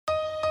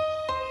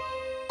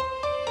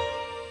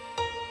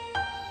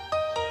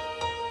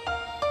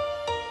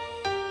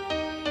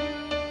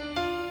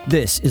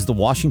This is the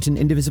Washington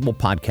Indivisible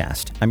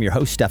podcast. I'm your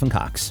host, Stephen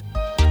Cox.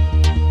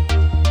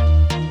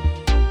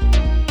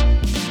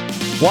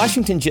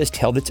 Washington just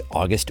held its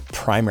August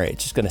primary.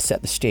 It's just going to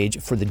set the stage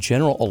for the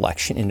general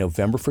election in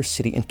November for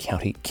city and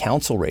county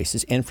council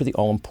races and for the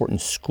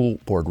all-important school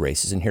board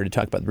races. And here to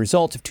talk about the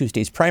results of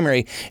Tuesday's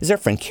primary is our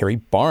friend Carrie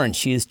Barnes.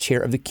 She is chair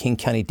of the King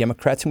County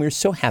Democrats, and we're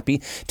so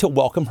happy to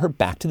welcome her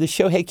back to the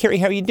show. Hey, Carrie,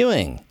 how are you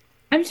doing?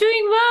 I'm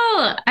doing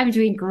well. I'm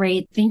doing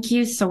great. Thank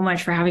you so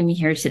much for having me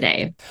here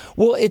today.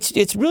 Well,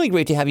 it's really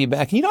great to have you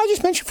back. And, I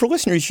just mentioned for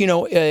listeners,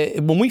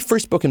 when we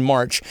first spoke in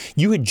March,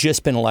 you had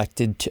just been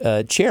elected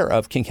chair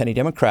of King County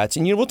Democrats.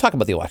 And, we'll talk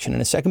about the election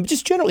in a second. But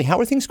just generally, how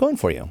are things going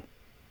for you?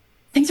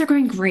 Things are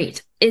going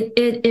great.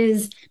 It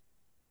is.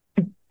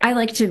 I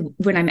like to,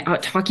 when I'm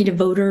out talking to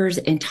voters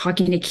and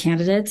talking to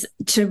candidates,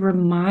 to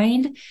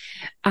remind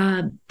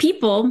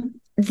people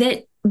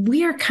that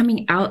we are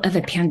coming out of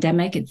a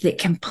pandemic that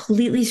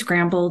completely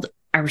scrambled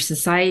our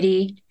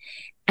society,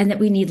 and that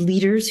we need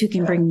leaders who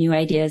can bring new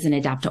ideas and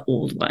adapt to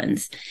old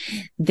ones.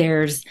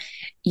 There's,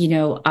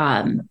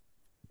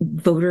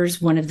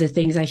 voters, one of the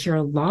things I hear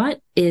a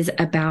lot is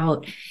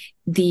about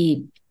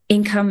the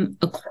income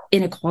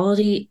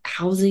inequality,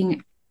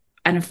 housing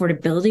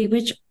unaffordability,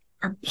 which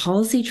are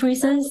policy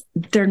choices.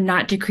 They're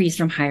not decrees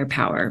from higher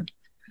power.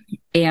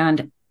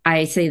 And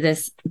I say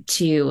this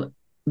to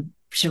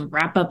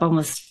wrap up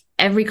almost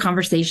every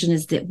conversation,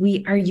 is that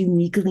we are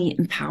uniquely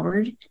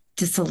empowered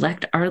to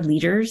select our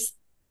leaders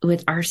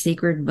with our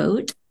sacred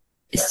vote.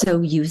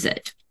 So use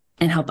it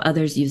and help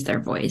others use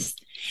their voice.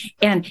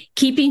 And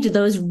keeping to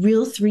those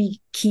real three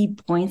key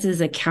points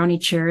as a county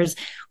chairs,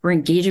 we're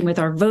engaging with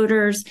our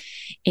voters,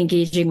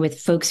 engaging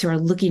with folks who are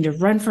looking to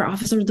run for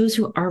office or those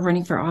who are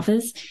running for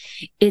office.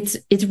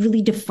 It's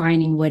really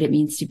defining what it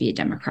means to be a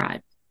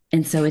Democrat.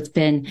 And so it's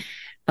been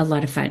a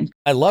lot of fun.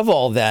 I love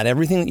all that.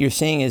 Everything that you're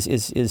saying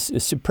is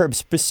superb.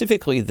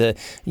 Specifically,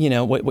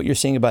 what you're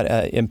saying about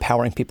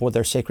empowering people with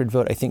their sacred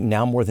vote. I think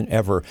now more than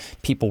ever,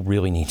 people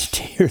really need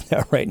to hear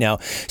that right now.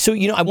 So,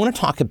 I want to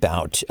talk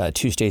about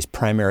Tuesday's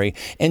primary,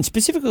 and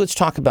specifically, let's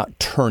talk about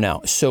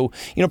turnout. So,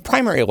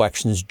 primary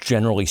elections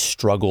generally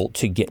struggle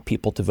to get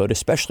people to vote,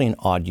 especially in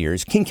odd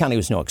years. King County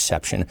was no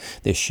exception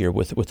this year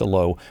with a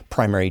low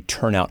primary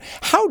turnout.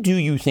 How do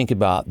you think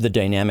about the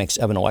dynamics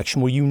of an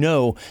election where you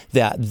know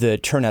that the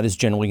turnout is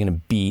generally going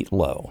to be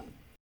low?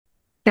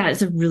 That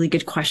is a really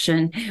good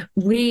question.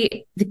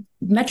 The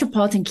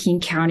Metropolitan King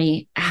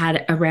County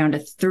had around a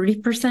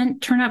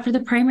 30% turnout for the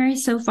primary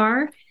so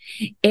far.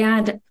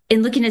 And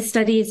in looking at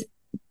studies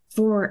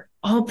for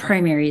all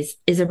primaries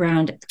is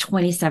around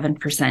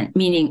 27%,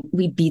 meaning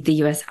we beat the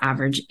U.S.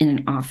 average in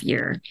an off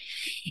year.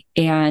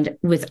 And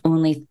with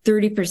only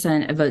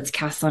 30% of votes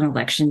cast on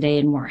election day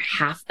and more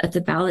half of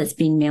the ballots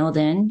being mailed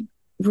in,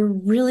 we're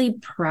really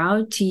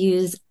proud to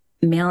use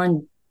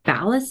mail-in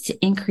ballots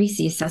to increase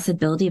the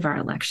accessibility of our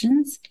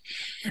elections.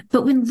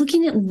 But when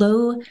looking at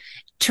low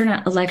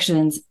turnout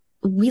elections,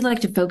 we like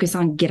to focus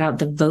on get out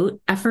the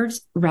vote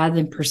efforts rather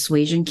than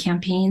persuasion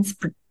campaigns,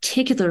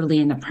 particularly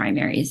in the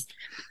primaries.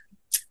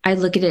 I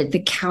look at it at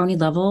the county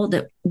level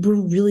that we're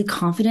really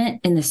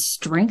confident in the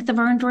strength of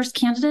our endorsed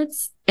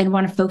candidates and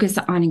want to focus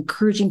on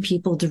encouraging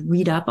people to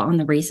read up on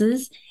the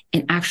races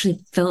and actually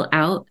fill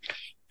out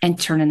and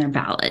turn in their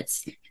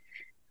ballots.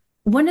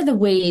 One of the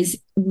ways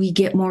we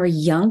get more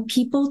young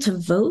people to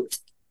vote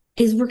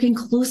is working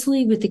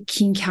closely with the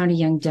King County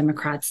Young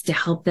Democrats to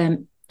help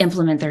them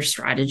implement their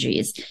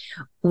strategies,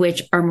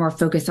 which are more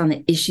focused on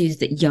the issues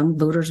that young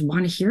voters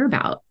want to hear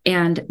about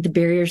and the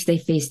barriers they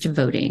face to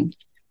voting.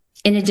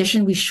 In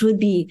addition, we should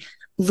be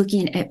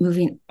looking at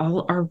moving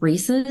all our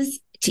races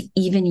to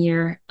even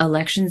year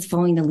elections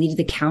following the lead of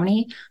the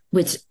county,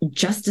 which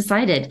just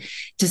decided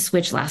to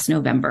switch last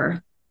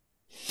November.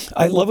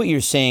 I love what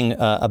you're saying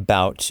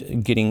about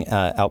getting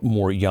out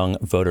more young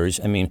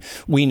voters. I mean,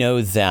 we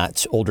know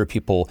that older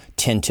people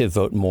tend to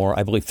vote more.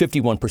 I believe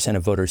 51%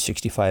 of voters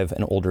 65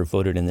 and older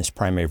voted in this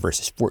primary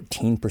versus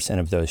 14%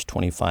 of those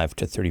 25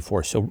 to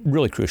 34. So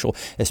really crucial,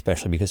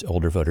 especially because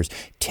older voters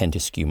tend to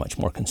skew much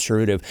more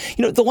conservative.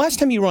 The last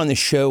time you were on the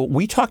show,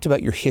 we talked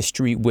about your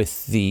history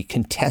with the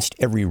Contest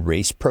Every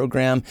Race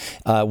program,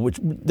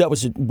 that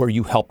was where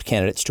you helped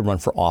candidates to run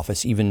for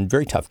office, even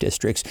very tough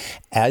districts,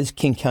 as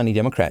King County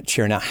Democrat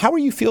chair. Now, how are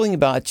you feeling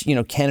about,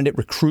 candidate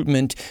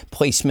recruitment,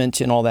 placement,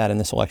 and all that in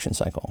this election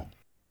cycle?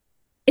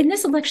 In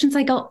this election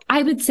cycle,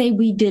 I would say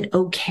we did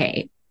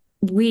okay.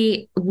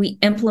 We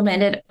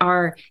implemented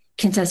our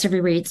Contest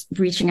Every Race,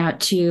 reaching out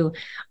to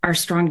our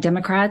strong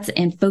Democrats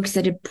and folks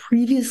that had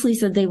previously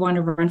said they want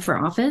to run for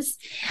office.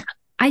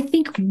 I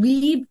think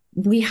we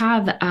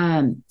have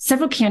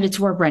several candidates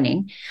who are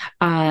running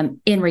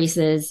in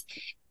races.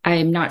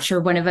 I'm not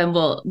sure one of them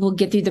will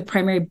get through the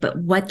primary, but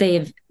what they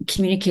have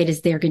communicated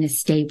is they're going to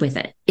stay with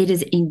it. It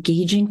is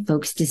engaging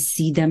folks to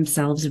see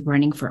themselves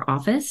running for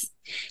office,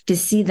 to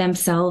see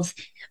themselves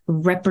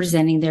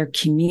representing their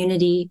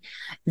community,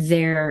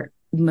 their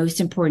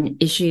most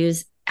important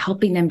issues,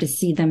 helping them to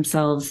see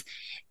themselves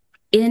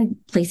in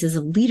places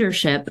of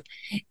leadership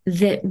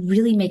that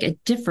really make a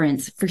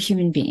difference for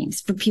human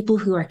beings, for people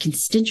who are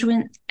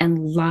constituent and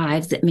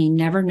lives that may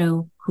never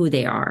know who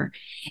they are.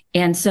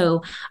 And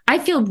so I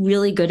feel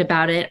really good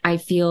about it. I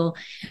feel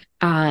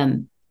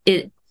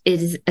it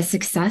is a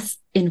success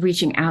in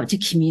reaching out to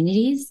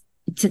communities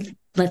to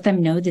let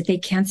them know that they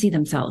can see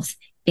themselves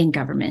in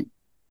government.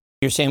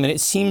 You're saying that it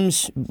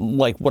seems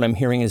like what I'm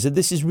hearing is that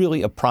this is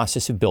really a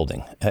process of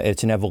building.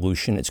 It's an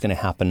evolution. It's going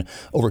to happen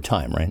over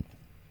time, right?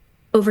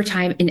 Over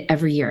time and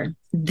every year.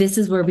 This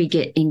is where we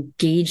get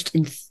engaged,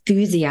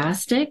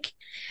 enthusiastic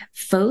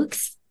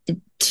folks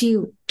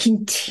to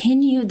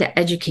continue the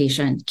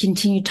education,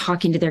 continue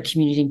talking to their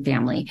community and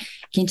family,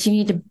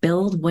 continue to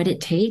build what it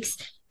takes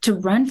to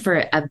run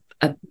for a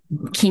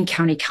King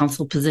County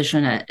Council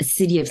position, a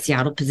City of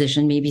Seattle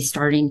position, maybe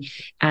starting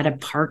at a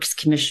Parks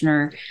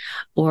Commissioner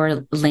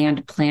or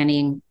Land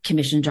Planning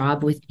Commission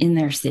job within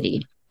their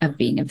city of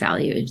being of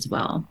value as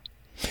well.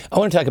 I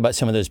want to talk about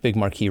some of those big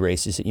marquee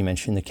races that you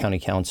mentioned, the County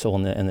Council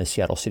and the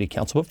Seattle City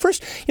Council. But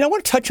first, I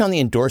want to touch on the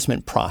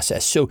endorsement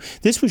process. So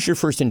this was your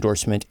first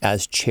endorsement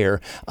as chair.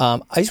 I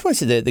just want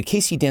to say that the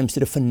KC Dems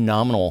did a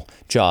phenomenal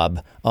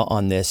job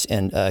on this.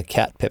 And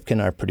Kat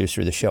Pipkin, our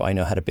producer of the show, I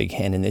know had a big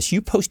hand in this.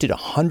 You posted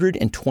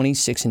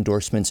 126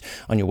 endorsements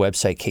on your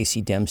website,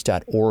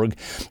 kcdems.org.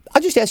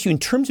 I'll just ask you, in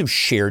terms of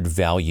shared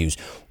values,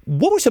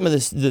 what were some of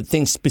the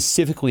things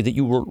specifically that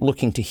you were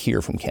looking to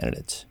hear from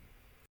candidates?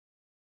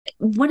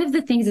 One of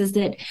the things is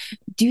that,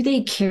 do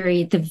they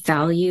carry the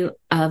value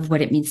of what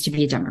it means to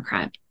be a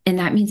Democrat? And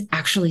that means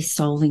actually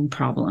solving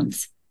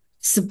problems,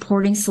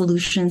 supporting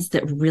solutions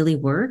that really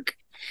work,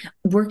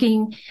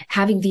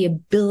 having the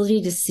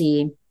ability to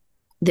see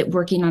that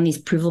working on these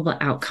provable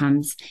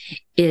outcomes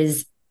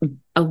is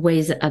a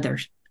ways that other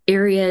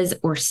areas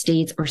or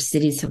states or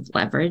cities have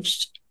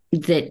leveraged,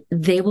 that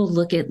they will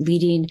look at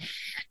leading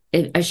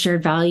a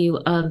shared value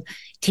of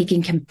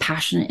taking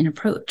compassionate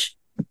approach.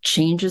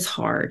 Change is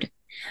hard.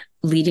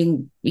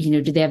 Leading,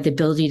 do they have the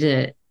ability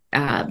to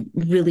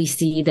really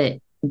see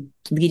that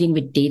leading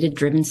with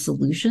data-driven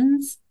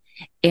solutions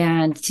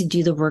and to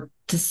do the work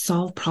to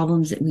solve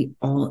problems that we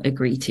all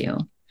agree to?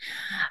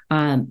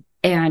 And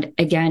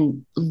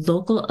again,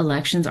 local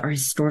elections are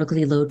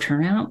historically low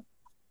turnout.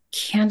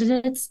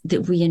 Candidates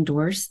that we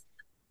endorse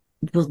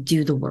will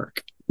do the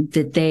work,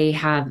 that they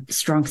have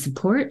strong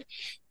support,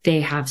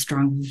 they have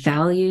strong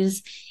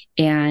values,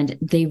 and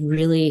they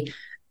really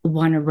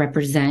want to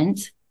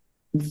represent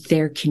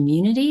their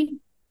community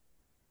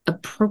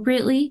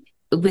appropriately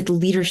with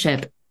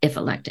leadership if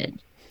elected.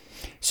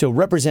 So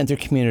represent their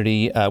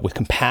community with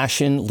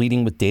compassion,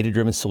 leading with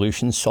data-driven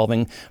solutions,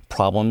 solving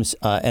problems,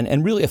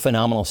 and really a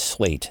phenomenal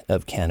slate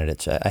of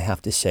candidates, I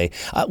have to say.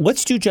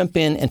 Let's jump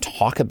in and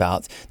talk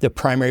about the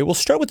primary. We'll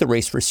start with the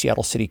race for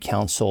Seattle City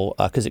Council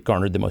because it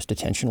garnered the most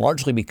attention,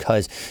 largely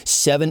because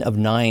 7 of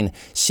 9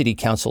 city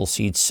council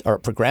seats are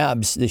up for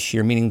grabs this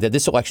year, meaning that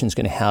this election is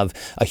going to have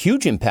a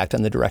huge impact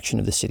on the direction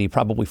of the city,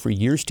 probably for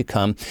years to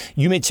come.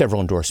 You made several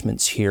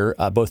endorsements here,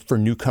 both for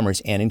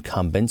newcomers and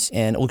incumbents,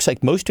 and it looks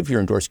like most of your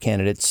endorsed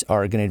candidates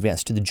are going to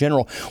advance to the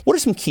general. What are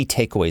some key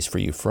takeaways for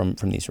you from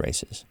these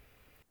races?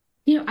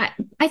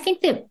 I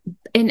think that,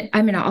 and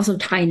I'm going to also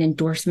tie an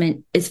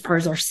endorsement as far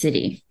as our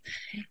city.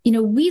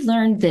 We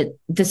learned that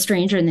the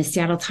Stranger and the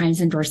Seattle Times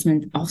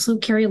endorsement also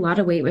carry a lot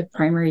of weight with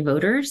primary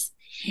voters,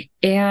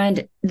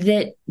 and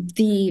that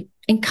the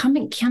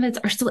incumbent candidates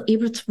are still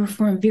able to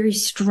perform very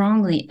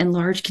strongly in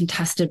large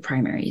contested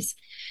primaries.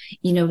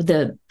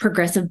 The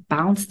progressive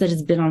bounce that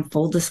has been on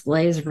full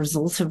display as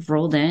results have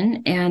rolled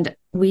in, and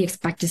we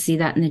expect to see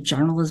that in the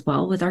general as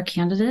well with our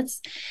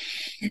candidates.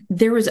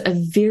 There was a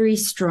very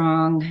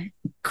strong,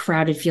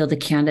 crowded field of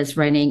candidates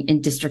running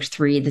in District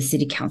 3, the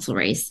city council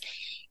race.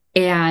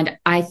 And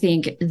I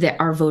think that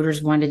our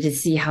voters wanted to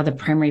see how the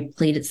primary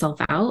played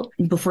itself out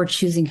before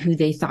choosing who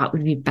they thought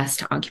would be best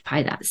to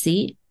occupy that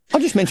seat. I'll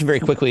just mention very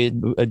quickly,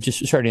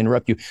 just sorry to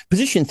interrupt you.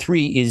 Position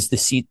 3 is the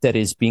seat that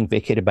is being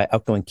vacated by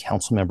outgoing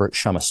council member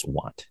Shama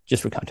Sawant,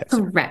 just for context.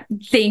 Correct.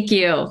 Thank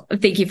you.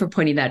 Thank you for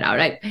pointing that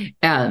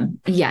out.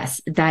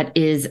 Yes, that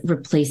is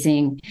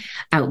replacing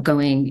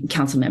outgoing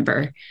council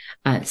member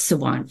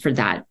Sawant for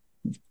that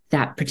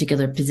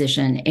particular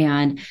position.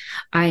 And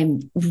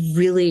I'm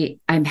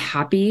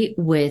happy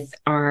with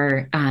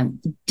our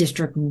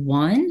District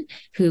 1,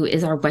 who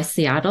is our West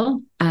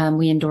Seattle.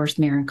 We endorsed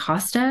Maren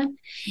Costa.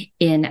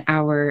 In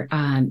our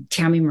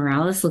Tammy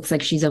Morales, looks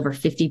like she's over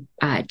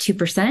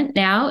 52%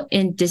 now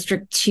in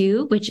District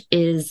 2, which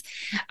is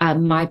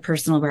my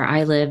personal where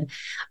I live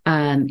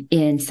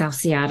in South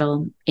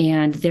Seattle.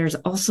 And there's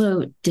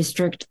also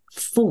District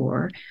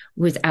 4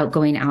 with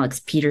outgoing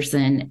Alex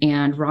Peterson,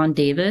 and Ron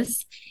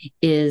Davis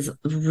is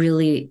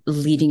really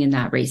leading in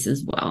that race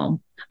as well.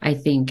 I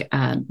think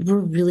we're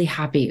really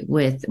happy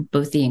with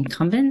both the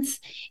incumbents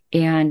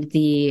and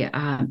the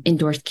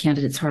endorsed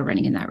candidates who are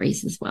running in that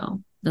race as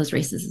well, those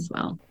races as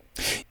well.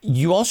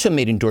 You also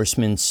made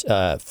endorsements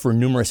for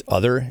numerous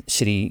other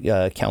city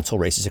council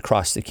races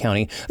across the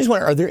county. I just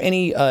wonder, are there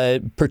any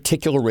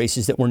particular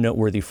races that were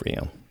noteworthy for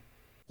you?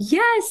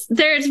 Yes,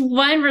 there's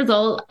one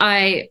result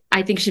I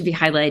think should be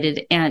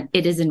highlighted, and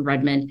it is in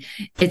Redmond.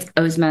 It's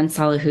Osman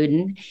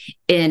Salahuddin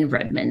in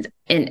Redmond.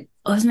 And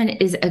Osman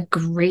is a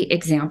great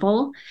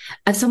example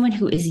of someone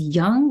who is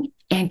young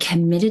and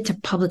committed to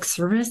public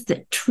service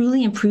that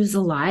truly improves the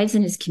lives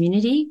in his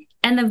community.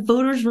 And the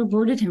voters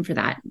rewarded him for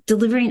that,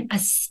 delivering a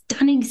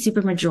stunning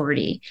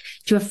supermajority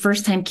to a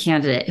first-time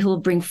candidate who will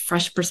bring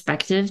fresh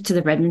perspective to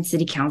the Redmond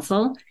City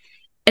Council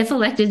if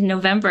elected in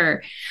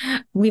November.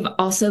 We've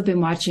also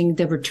been watching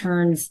the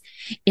returns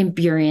in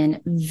Burien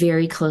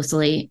very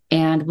closely,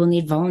 and we'll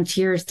need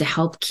volunteers to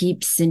help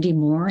keep Cindy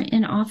Moore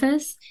in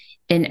office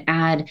and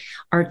add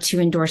our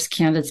two endorsed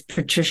candidates,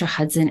 Patricia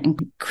Hudson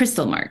and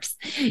Crystal Marks,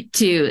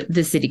 to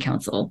the city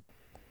council.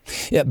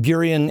 Yeah,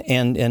 Burien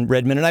and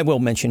Redmond. And I will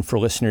mention for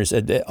listeners,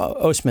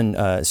 Osman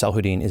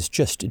Salahuddin is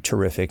just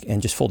terrific.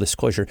 And just full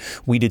disclosure,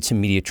 we did some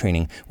media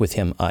training with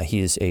him. He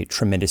is a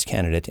tremendous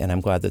candidate, and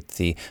I'm glad that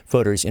the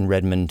voters in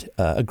Redmond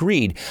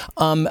agreed.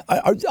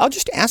 I'll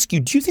just ask you,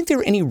 do you think there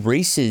are any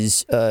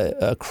races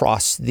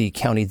across the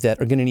county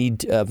that are going to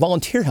need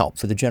volunteer help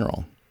for the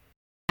general?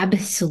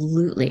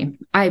 Absolutely.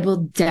 I will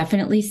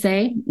definitely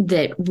say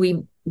that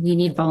we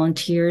need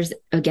volunteers,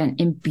 again,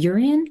 in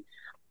Burien,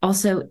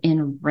 also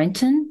in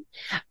Renton.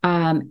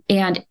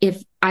 And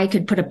if I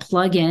could put a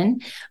plug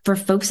in for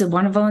folks that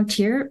want to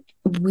volunteer,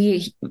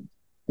 there's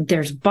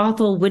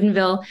Bothell,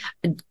 Woodinville.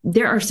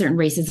 There are certain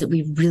races that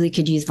we really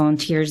could use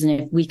volunteers.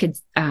 And if we could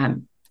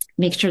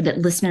make sure that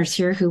listeners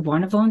here who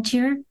want to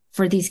volunteer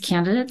for these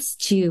candidates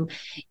to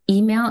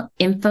email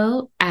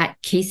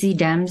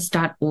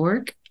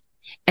info@kcdems.org,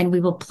 and we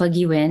will plug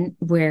you in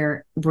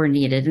where we're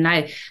needed.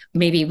 And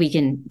maybe we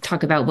can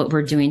talk about what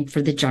we're doing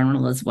for the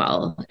general as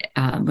well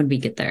when we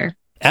get there.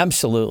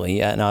 Absolutely.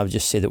 Yeah. And I'll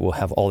just say that we'll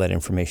have all that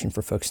information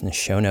for folks in the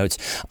show notes.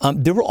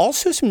 There were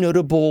also some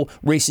notable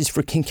races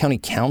for King County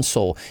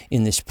Council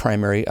in this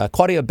primary.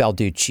 Claudia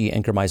Balducci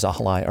and Gurmai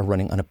Zahalai are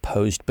running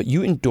unopposed, but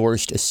you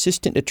endorsed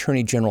Assistant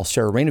Attorney General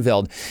Sarah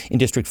Reineveld in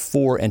District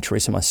 4 and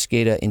Teresa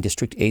Mosqueda in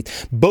District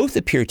 8. Both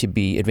appear to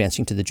be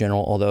advancing to the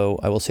general, although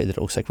I will say that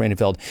it looks like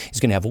Reineveld is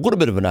going to have a little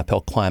bit of an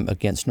uphill climb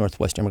against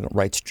Northwest Immigrant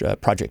Rights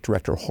Project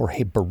Director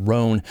Jorge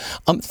Barone.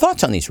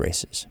 Thoughts on these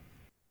races?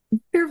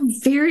 We're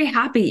very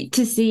happy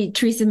to see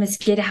Teresa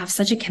Mosqueda have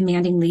such a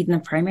commanding lead in the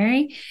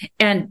primary.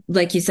 And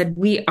like you said,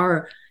 we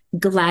are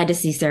glad to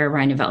see Sarah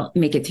Reineveld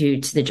make it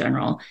through to the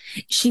general.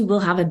 She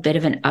will have a bit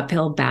of an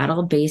uphill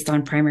battle based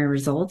on primary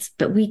results,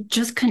 but we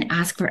just couldn't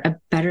ask for a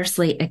better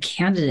slate of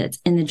candidates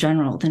in the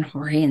general than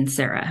Jorge and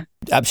Sarah.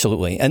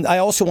 Absolutely. And I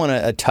also want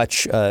to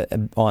touch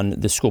on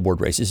the school board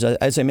races.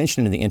 As I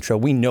mentioned in the intro,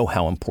 we know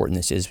how important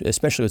this is,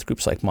 especially with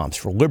groups like Moms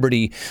for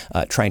Liberty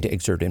trying to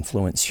exert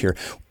influence here.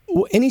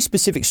 Any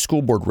specific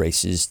school board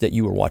races that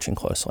you were watching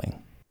closely?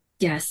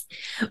 Yes.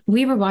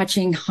 We were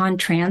watching Han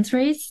Tran's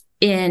race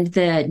in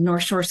the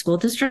North Shore School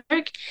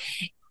District.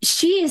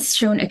 She has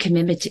shown a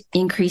commitment to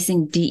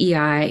increasing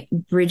DEI,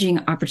 bridging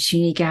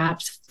opportunity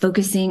gaps,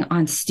 focusing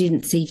on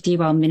student safety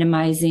while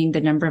minimizing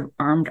the number of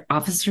armed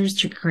officers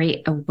to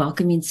create a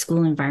welcoming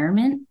school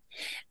environment.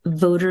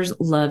 Voters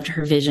loved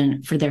her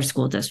vision for their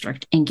school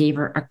district and gave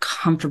her a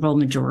comfortable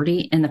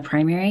majority in the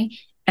primary.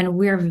 And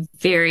we're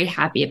very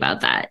happy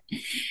about that.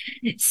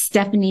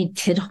 Stephanie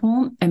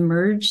Tidholm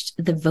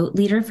emerged the vote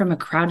leader from a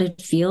crowded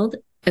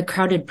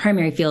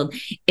primary field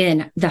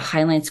in the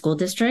Highline School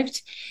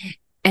District,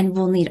 and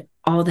will need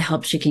all the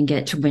help she can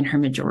get to win her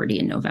majority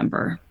in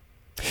November.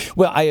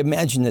 Well, I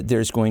imagine that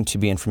there's going to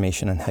be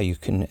information on how you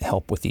can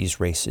help with these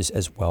races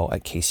as well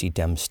at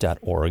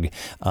kcdems.org.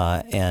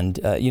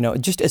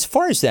 Just as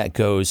far as that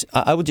goes,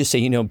 I would just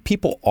say,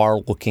 people are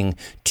looking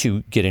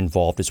to get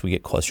involved as we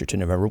get closer to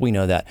November. We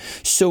know that.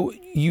 So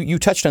you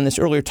touched on this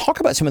earlier.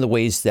 Talk about some of the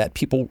ways that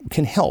people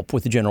can help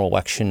with the general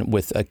election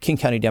with King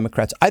County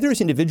Democrats, either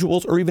as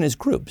individuals or even as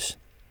groups.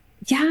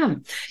 Yeah.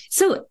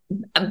 So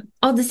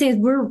I'll just say, as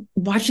we're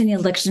watching the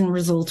election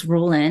results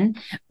roll in,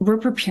 we're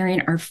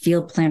preparing our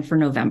field plan for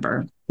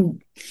November.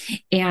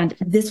 And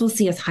this will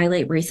see us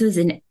highlight races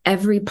in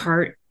every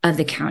part of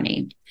the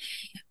county.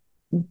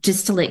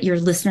 Just to let your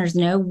listeners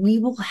know, we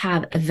will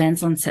have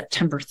events on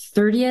September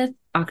 30th,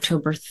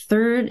 October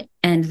 3rd,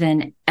 and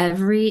then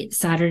every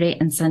Saturday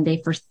and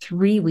Sunday for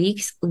 3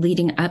 weeks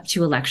leading up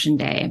to Election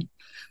Day.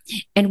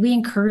 And we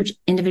encourage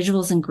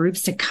individuals and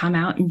groups to come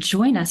out and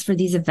join us for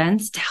these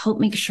events to help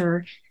make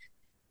sure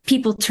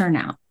people turn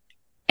out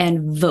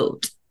and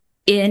vote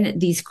in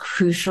these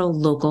crucial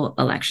local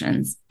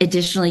elections.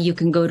 Additionally, you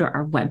can go to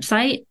our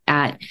website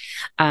at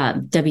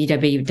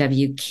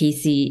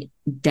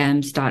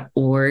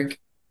www.kcdems.org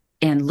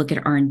and look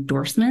at our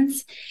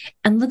endorsements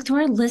and look to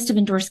our list of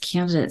endorsed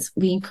candidates.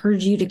 We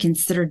encourage you to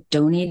consider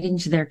donating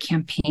to their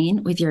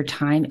campaign with your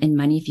time and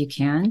money if you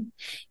can.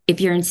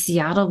 If you're in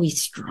Seattle, we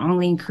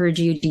strongly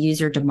encourage you to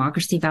use your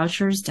democracy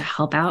vouchers to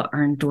help out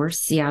our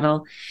endorsed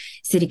Seattle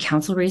City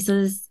Council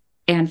races.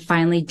 And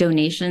finally,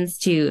 donations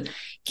to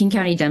King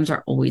County Dems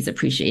are always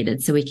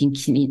appreciated, so we can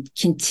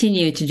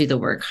continue to do the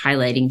work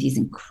highlighting these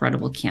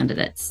incredible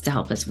candidates to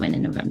help us win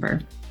in November.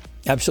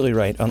 Absolutely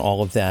right on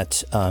all of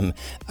that.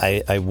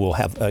 I will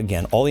have,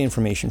 again, all the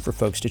information for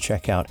folks to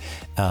check out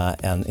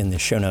and in the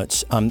show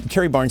notes.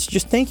 Carrie Barnes,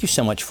 just thank you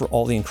so much for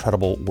all the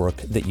incredible work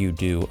that you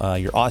do.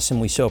 You're awesome.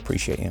 We so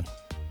appreciate you.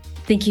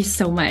 Thank you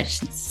so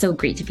much. It's so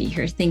great to be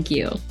here. Thank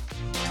you.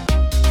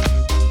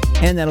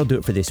 And that'll do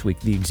it for this week.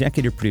 The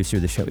executive producer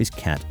of the show is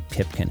Kat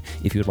Pipkin.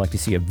 If you would like to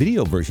see a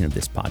video version of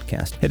this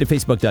podcast, head to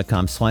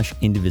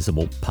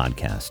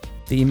facebook.com/indivisiblepodcast.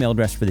 The email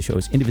address for the show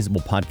is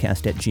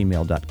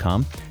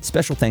indivisiblepodcast@gmail.com.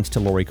 Special thanks to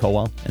Lori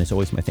Colwell. And as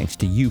always, my thanks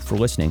to you for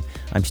listening.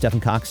 I'm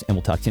Stephen Cox, and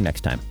we'll talk to you next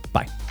time.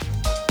 Bye.